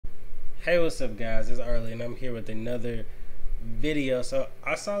Hey, what's up, guys? It's Arlie, and I'm here with another video. So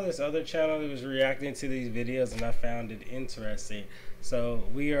I saw this other channel that was reacting to these videos, and I found it interesting. So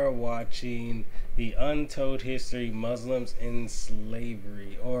we are watching the Untold History Muslims in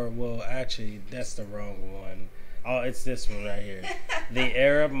Slavery, or well, actually, that's the wrong one. Oh, it's this one right here. The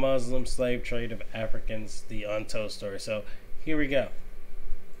Arab Muslim Slave Trade of Africans, the Untold Story. So here we go.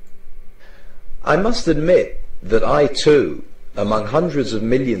 I must admit that I too, among hundreds of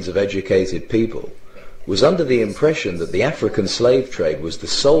millions of educated people, was under the impression that the African slave trade was the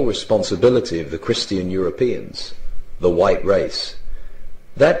sole responsibility of the Christian Europeans, the white race.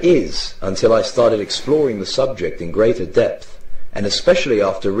 That is, until I started exploring the subject in greater depth, and especially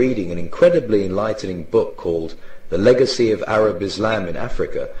after reading an incredibly enlightening book called The Legacy of Arab Islam in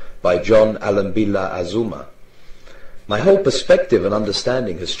Africa by John Alambila Azuma. My whole perspective and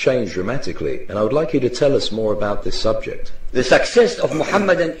understanding has changed dramatically, and I would like you to tell us more about this subject. The success of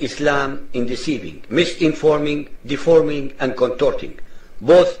Muhammadan Islam in deceiving, misinforming, deforming and contorting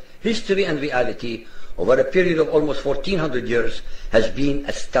both history and reality over a period of almost 1400 years has been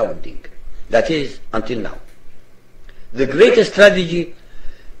astounding. That is, until now. The greatest tragedy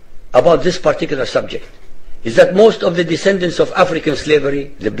about this particular subject is that most of the descendants of African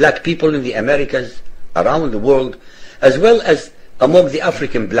slavery, the black people in the Americas, around the world, as well as among the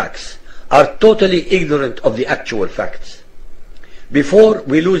African blacks, are totally ignorant of the actual facts. Before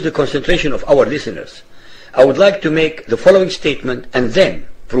we lose the concentration of our listeners, I would like to make the following statement and then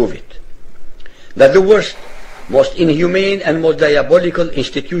prove it. That the worst, most inhumane and most diabolical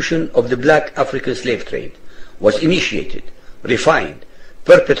institution of the black African slave trade was initiated, refined,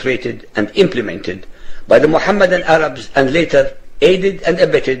 perpetrated and implemented by the Mohammedan Arabs and later aided and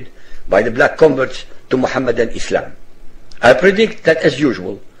abetted by the black converts to Mohammedan Islam. I predict that, as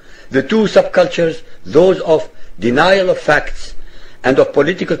usual, the two subcultures, those of denial of facts and of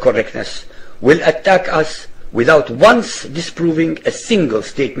political correctness, will attack us without once disproving a single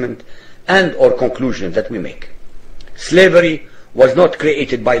statement and or conclusion that we make. Slavery was not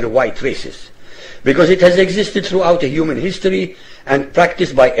created by the white races, because it has existed throughout human history and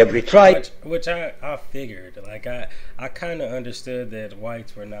practiced by every tribe. Which I figured. Like, I kind of understood that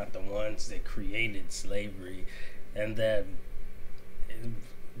whites were not the ones that created slavery, and that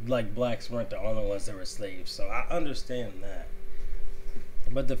like blacks weren't the only ones that were slaves. So I understand that.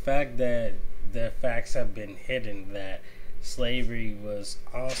 But the fact that the facts have been hidden that slavery was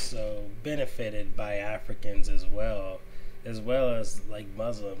also benefited by Africans as well as like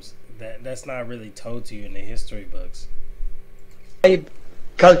Muslims, that's not really told to you in the history books. Tribe,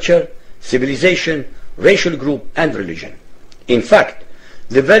 culture, civilization, racial group and religion. In fact,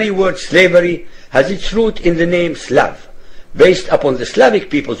 the very word slavery has its root in the name Slav, based upon the Slavic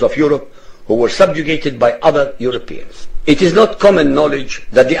peoples of Europe who were subjugated by other Europeans. It is not common knowledge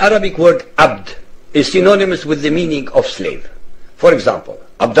that the Arabic word abd is synonymous with the meaning of slave. For example,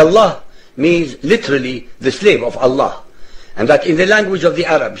 Abdullah means literally the slave of Allah, and that in the language of the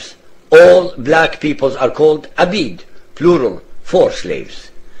Arabs, all black peoples are called abid, plural, for slaves.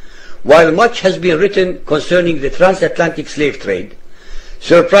 While much has been written concerning the transatlantic slave trade,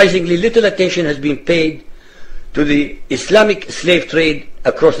 surprisingly little attention has been paid to the Islamic slave trade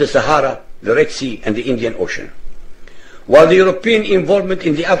across the Sahara, the Red Sea and the Indian Ocean. While the European involvement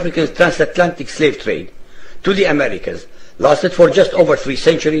in the African transatlantic slave trade to the Americas lasted for just over 3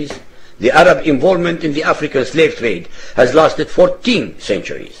 centuries, the Arab involvement in the African slave trade has lasted 14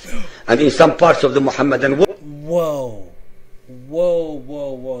 centuries. And in some parts of the Mohammedan world... Whoa.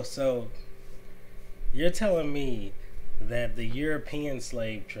 So you're telling me that the European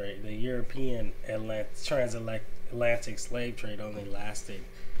slave trade, the European transatlantic slave trade only lasted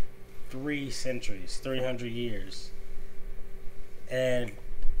 3 centuries, 300 years, and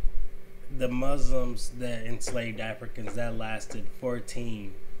the Muslims that enslaved Africans, that lasted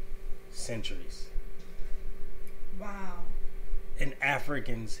 14 centuries. Wow. And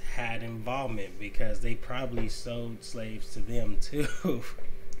Africans had involvement because they probably sold slaves to them too.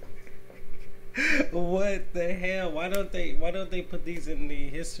 What the hell? Why don't they put these in the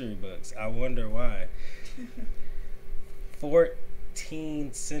history books? I wonder why.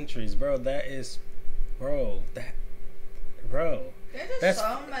 14 centuries, bro. There's just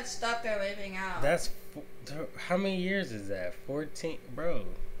so much stuff they're leaving out. How many years is that? 14, bro.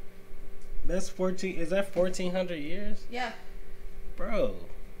 That's 14. Is that 1400 years? Yeah. Bro.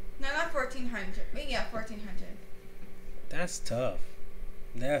 No, not 1400. Yeah, 1400. That's tough.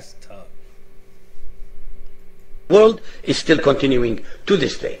 World is still continuing to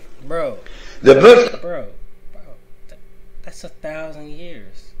this day. Bro. The birth... Bro. That's 1,000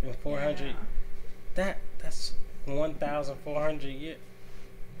 years and 400. Yeah. That's 1,400 years.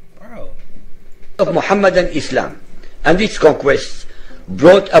 Bro. Of Muhammadan Islam and its conquests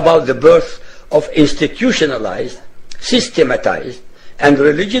brought about the birth of institutionalized, systematized, and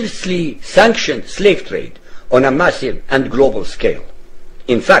religiously sanctioned slave trade on a massive and global scale.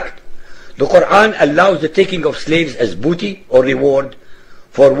 In fact, the Quran allows the taking of slaves as booty or reward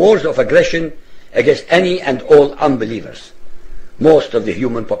for wars of aggression against any and all unbelievers, most of the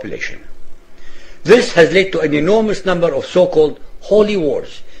human population. This has led to an enormous number of so-called holy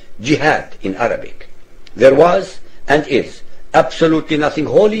wars, jihad in Arabic. There was and is absolutely nothing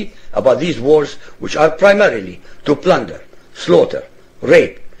holy about these wars, which are primarily to plunder, slaughter,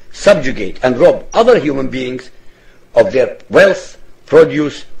 rape, subjugate, and rob other human beings of their wealth,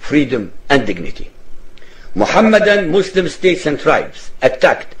 produce, freedom, and dignity. Muhammadan Muslim states and tribes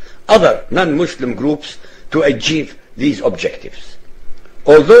attacked other non-Muslim groups to achieve these objectives.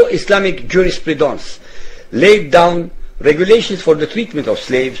 Although Islamic jurisprudence laid down regulations for the treatment of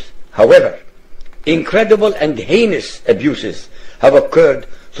slaves, however, incredible and heinous abuses have occurred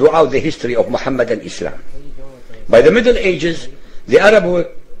throughout the history of Muhammadan Islam. By the Middle Ages, the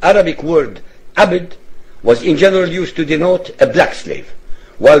Arabic word abd was in general used to denote a black slave,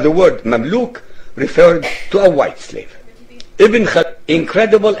 while the word mamluk referred to a white slave.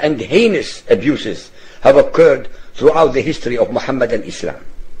 Incredible and heinous abuses have occurred throughout the history of Muhammadan Islam.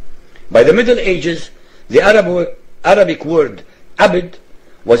 By the Middle Ages, the Arabic word abd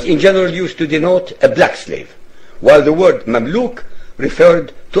was in general used to denote a black slave, while the word mamluk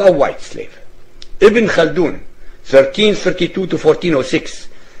referred to a white slave. Ibn Khaldun, 1332 to 1406,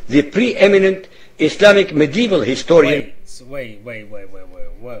 the preeminent Islamic medieval historian.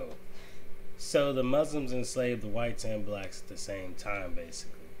 Whoa. So the Muslims enslaved the whites and blacks at the same time,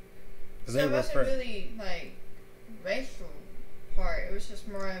 basically. So it wasn't really like racial part. It was just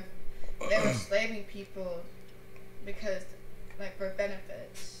more of they were enslaving people because, like, for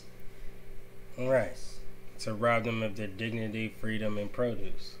benefits. Right. To rob them of their dignity, freedom, and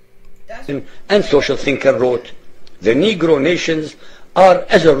produce. And social thinker wrote, "The Negro nations are,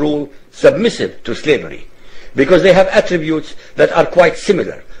 as a rule, submissive to slavery, because they have attributes that are quite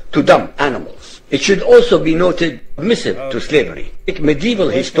similar to dumb animals. It should also be noted, submissive to slavery." A medieval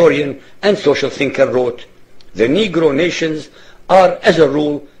historian and social thinker wrote, "The Negro nations are, as a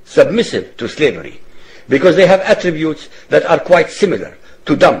rule, submissive to slavery, because they have attributes that are quite similar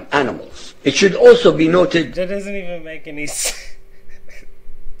to dumb animals. It should also be noted..." That doesn't even make any sense.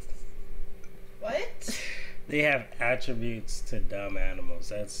 What? They have attributes to dumb animals.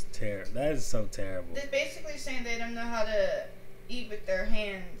 That's terrible. That is so terrible. They're basically saying they don't know how to eat with their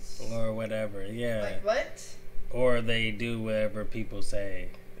hands. Or whatever, yeah. Like what? Or they do whatever people say.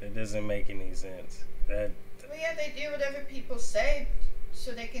 It doesn't make any sense. Well, yeah, they do whatever people say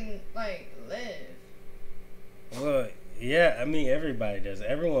so they can, like, live. Well, yeah, I mean, everybody does.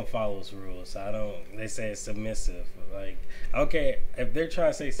 Everyone follows rules. They say it's submissive. Like, okay, if they're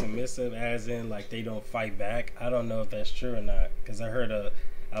trying to say submissive as in, like, they don't fight back, I don't know if that's true or not. Because I heard a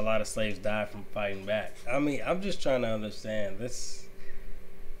lot of slaves die from fighting back. I mean, I'm just trying to understand.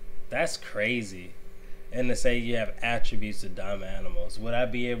 That's crazy. And to say you have attributes of dumb animals. Would I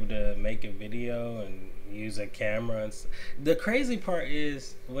be able to make a video and use a camera? The crazy part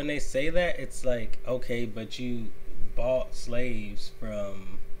is, when they say that, it's like, okay, but you bought slaves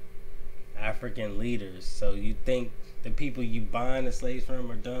from African leaders, so you think the people you buying the slaves from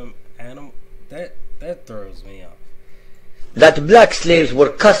are dumb animals? That throws me off. That black slaves were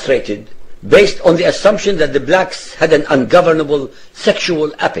castrated based on the assumption that the blacks had an ungovernable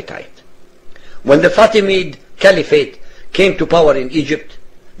sexual appetite. When the Fatimid Caliphate came to power in Egypt,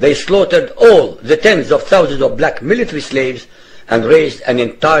 they slaughtered all the tens of thousands of black military slaves and raised an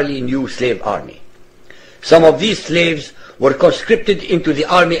entirely new slave army. Some of these slaves were conscripted into the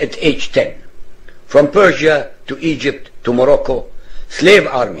army at age 10. From Persia to Egypt to Morocco, slave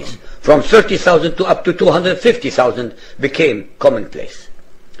armies from 30,000 to up to 250,000 became commonplace.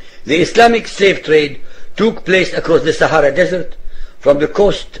 The Islamic slave trade took place across the Sahara Desert, from the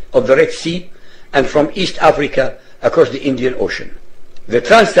coast of the Red Sea, and from East Africa across the Indian Ocean. The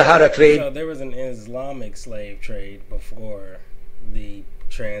Trans-Sahara trade... So there was an Islamic slave trade before the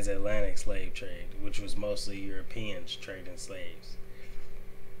transatlantic slave trade, which was mostly Europeans trading slaves.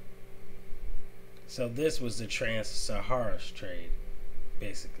 So this was the Trans-Sahara trade,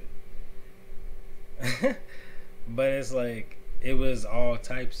 basically. But it's like, it was all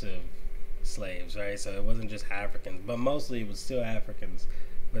types of slaves, right? So it wasn't just Africans, but mostly it was still Africans.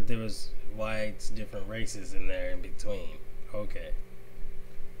 But there was whites, different races in there in between. Okay.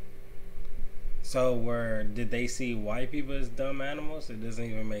 So did they see white people as dumb animals? It doesn't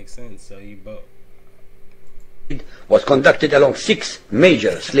even make sense. So you both... was conducted along 6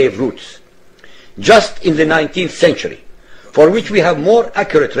 major slave routes. Just in the 19th century, for which we have more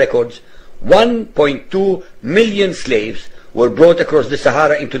accurate records, 1.2 million slaves were brought across the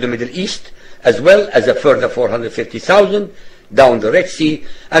Sahara into the Middle East, as well as a further 450,000 down the Red Sea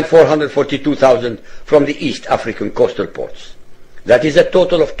and 442,000 from the East African coastal ports. That is a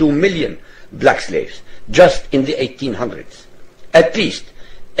total of 2 million black slaves just in the 1800s. At least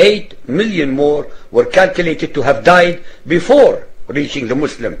 8 million more were calculated to have died before reaching the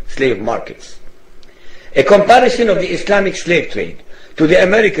Muslim slave markets. A comparison of the Islamic slave trade to the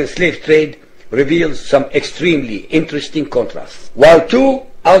American slave trade reveals some extremely interesting contrasts. While 2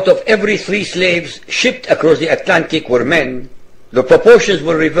 out of every 3 slaves shipped across the Atlantic were men, the proportions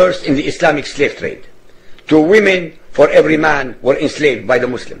were reversed in the Islamic slave trade. 2 women for every man were enslaved by the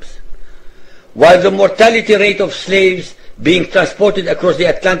Muslims. While the mortality rate of slaves being transported across the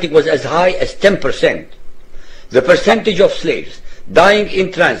Atlantic was as high as 10%, the percentage of slaves dying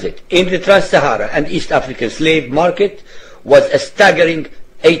in transit in the Trans-Sahara and East African slave market was a staggering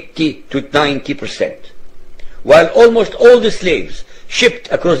 80 to 90%. While almost all the slaves shipped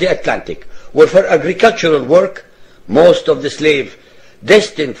across the Atlantic were for agricultural work, most of the slaves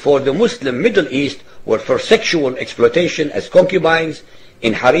destined for the Muslim Middle East were for sexual exploitation as concubines,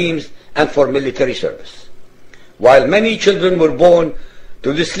 in harems, and for military service. While many children were born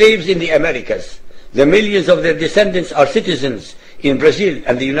to the slaves in the Americas, the millions of their descendants are citizens in Brazil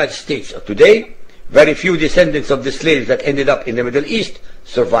and the United States today. Very few descendants of the slaves that ended up in the Middle East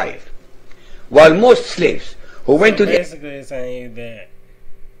survived. While most slaves who went to basically saying that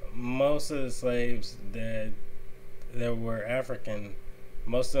most of the slaves that were African,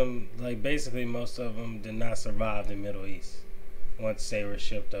 most of them, like basically most of them, did not survive the Middle East once they were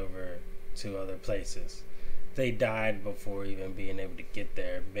shipped over to other places. They died before even being able to get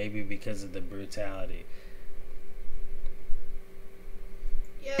there, maybe because of the brutality.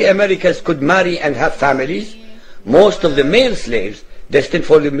 The Americas could marry and have families. Most of the male slaves destined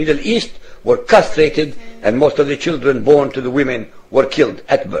for the Middle East were castrated, and most of the children born to the women were killed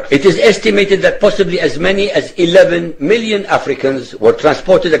at birth. It is estimated that possibly as many as 11 million Africans were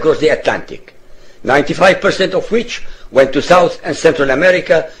transported across the Atlantic, 95% of which went to South and Central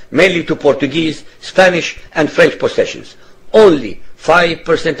America, mainly to Portuguese, Spanish, and French possessions. Only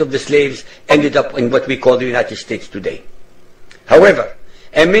 5% of the slaves ended up in what we call the United States today. However,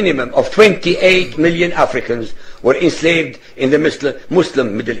 a minimum of 28 million Africans were enslaved in the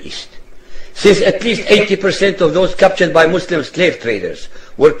Muslim Middle East. Since at least 80% of those captured by Muslim slave traders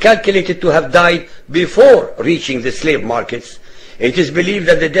were calculated to have died before reaching the slave markets, it is believed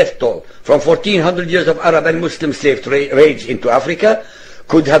that the death toll from 1400 years of Arab and Muslim slave raids into Africa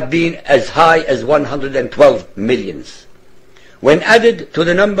could have been as high as 112 millions. When added to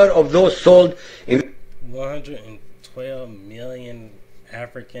the number of those sold in 112 million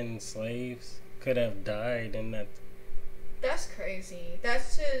African slaves could have died in that. That's crazy.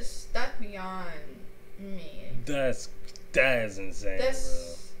 That's beyond me. That is insane, bro.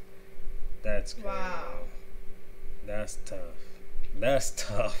 That's crazy. Wow. That's tough. That's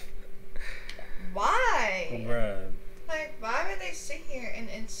tough. Why? Bruh. Like, why would they sit here and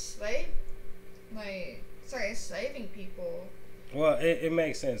enslaving people? Well, it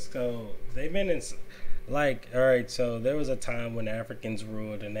makes sense. So they've been in, like, all right. So there was a time when Africans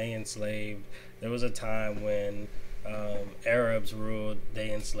ruled and they enslaved. There was a time when Arabs ruled,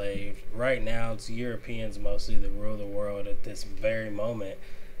 they enslaved. Right now, it's Europeans mostly that rule the world at this very moment.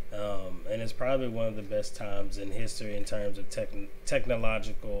 And it's probably one of the best times in history in terms of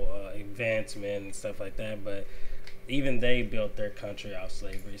technological advancement and stuff like that. But even they built their country off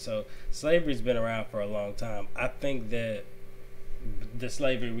slavery. So slavery's been around for a long time. I think that the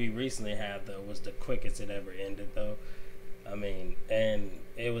slavery we recently had, though, was the quickest it ever ended, though. I mean, and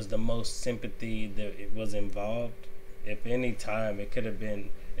it was the most sympathy that it was involved. If any time, it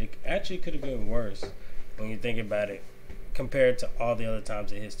actually could have been worse when you think about it, compared to all the other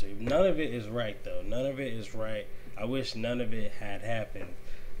times in history. None of it is right, though. None of it is right. I wish none of it had happened,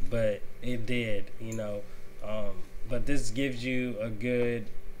 but it did, you know. But this gives you a good,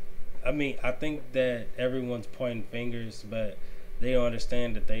 I mean, I think that everyone's pointing fingers, but they don't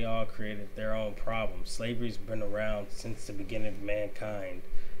understand that they all created their own problems. Slavery's been around since the beginning of mankind.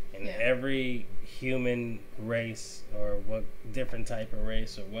 And every human race or what different type of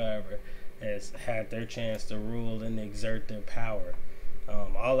race or whatever has had their chance to rule and exert their power.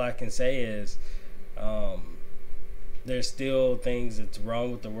 All I can say is there's still things that's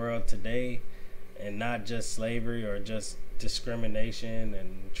wrong with the world today, and not just slavery or just discrimination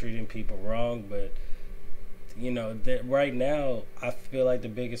and treating people wrong, but you know, that right now, I feel like the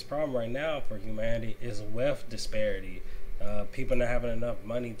biggest problem right now for humanity is wealth disparity. People not having enough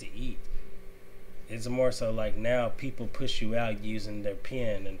money to eat. It's more so like now people push you out using their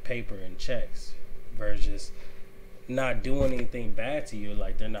pen and paper and checks versus not doing anything bad to you.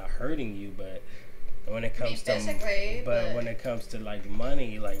 Like they're not hurting you, but when it comes to when it comes to like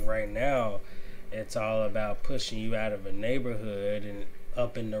money, like right now, it's all about pushing you out of a neighborhood and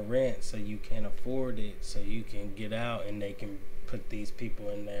upping the rent so you can afford it, so you can get out, and they can put these people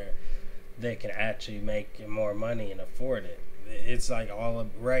in there that can actually make more money and afford it. It's like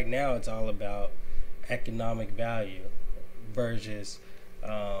right now it's all about economic value versus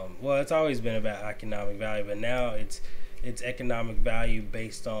well, it's always been about economic value, but now it's economic value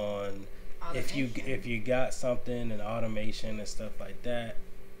based on automation. if you got something and automation and stuff like that.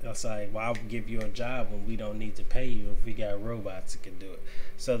 It's like, well, I'll give you a job when we don't need to pay you if we got robots that can do it.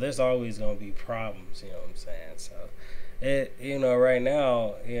 So there's always going to be problems, you know what I'm saying? So it, you know, right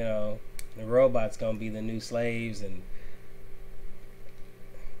now, you know, the robots going to be the new slaves, and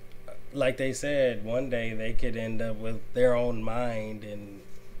like they said, one day they could end up with their own mind, and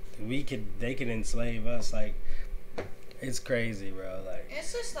they could enslave us. Like, it's crazy, bro. Like,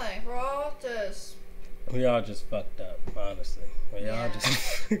 it's just like we all just fucked up, honestly. We all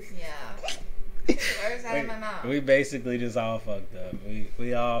just words out of my mouth. We basically just all fucked up.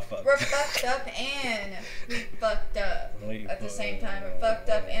 We all fucked up. We're fucked up and we fucked up at the same time. We're fucked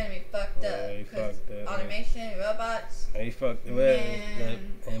up and we fucked up. We fucked up. Automation, robots. We fucked up.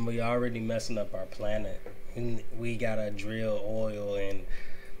 And we already messing up our planet. We gotta drill oil and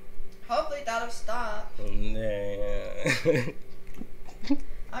hopefully that'll stop. Yeah.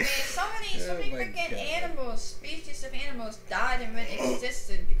 I mean, so many freaking animals, species of animals died and really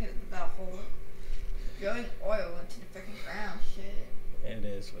existed because of that whole going oil into the freaking ground shit. It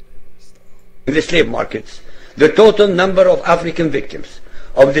is what it is, though. In the slave markets, the total number of African victims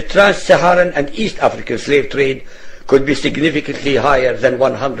of the trans-Saharan and East African slave trade could be significantly higher than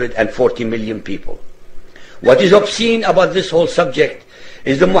 140 million people. What is obscene about this whole subject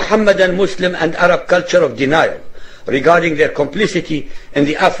is the Muhammadan, Muslim and Arab culture of denial regarding their complicity in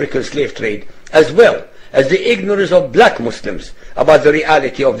the African slave trade, as well as the ignorance of black Muslims about the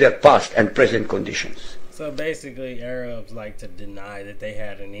reality of their past and present conditions. So basically, Arabs like to deny that they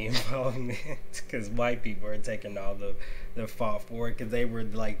had any involvement because white people are taking all the fault for it, because they were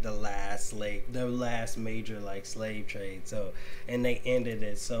like the last major like slave trade. So, and they ended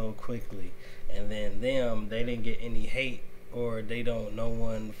it so quickly, and then they didn't get any hate, or no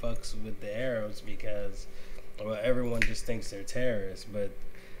one fucks with the Arabs because, well, everyone just thinks they're terrorists, but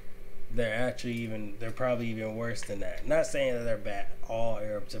they're probably even worse than that. Not saying that they're bad. All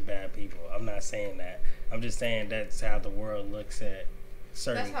Arabs are bad people. I'm not saying that. I'm just saying that's how the world looks at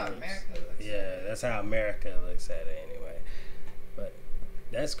certain groups. That's how America looks at it. That's how America looks at it anyway. But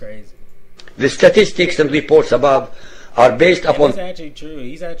that's crazy. The statistics and reports above are based upon... It's actually true.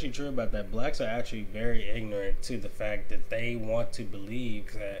 He's actually true about that. Blacks are actually very ignorant to the fact that they want to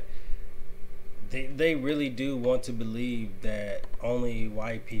believe that They really do want to believe that only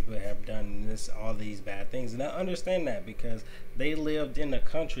white people have done all these bad things. And I understand that because they lived in a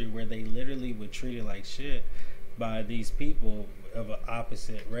country where they literally were treated like shit by these people of an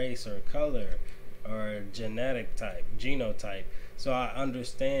opposite race or color or genotype. So I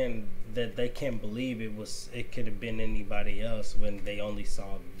understand that they can't believe it could have been anybody else when they only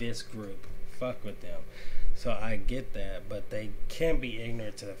saw this group fuck with them. So I get that, but they can be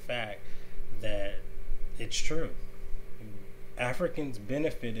ignorant to the fact that it's true. Africans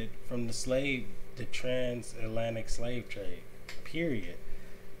benefited from the transatlantic slave trade, period.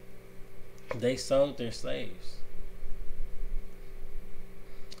 They sold their slaves.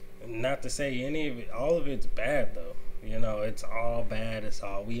 Not to say all of it's bad though. You know, it's all bad.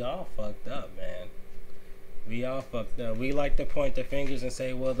 We all fucked up, man. We all fucked up. We like to point the fingers and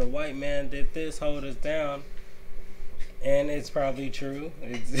say, well, the white man did this, hold us down. And it's probably true.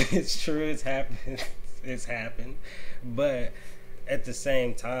 It's true. It's happened. It's happened. But at the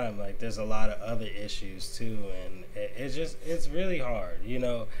same time, like, there's a lot of other issues too, and it's really hard. You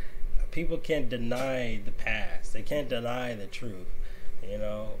know, people can't deny the past. They can't deny the truth. You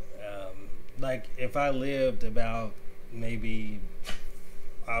know, like if I lived about maybe,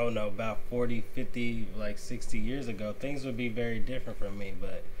 I don't know, about 40, 50, like 60 years ago, things would be very different for me.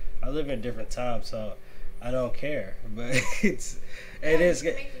 But I live in a different time, so I don't care, but it is.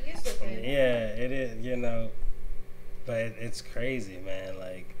 Yeah, it is. You know, but it's crazy, man.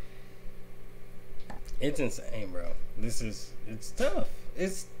 Like, it's insane, bro. It's tough.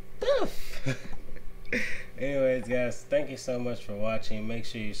 It's tough. Anyways, guys, thank you so much for watching. Make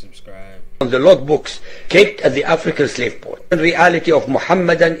sure you subscribe. On the logbooks kept at the African slave port, the reality of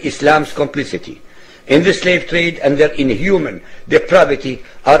Muhammadan Islam's complicity in the slave trade and their inhuman depravity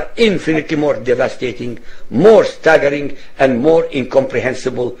are infinitely more devastating, more staggering, and more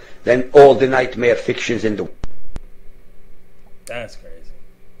incomprehensible than all the nightmare fictions in the world. That's crazy.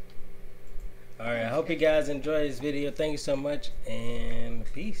 Alright, I hope you guys enjoyed this video. Thank you so much, and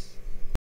peace.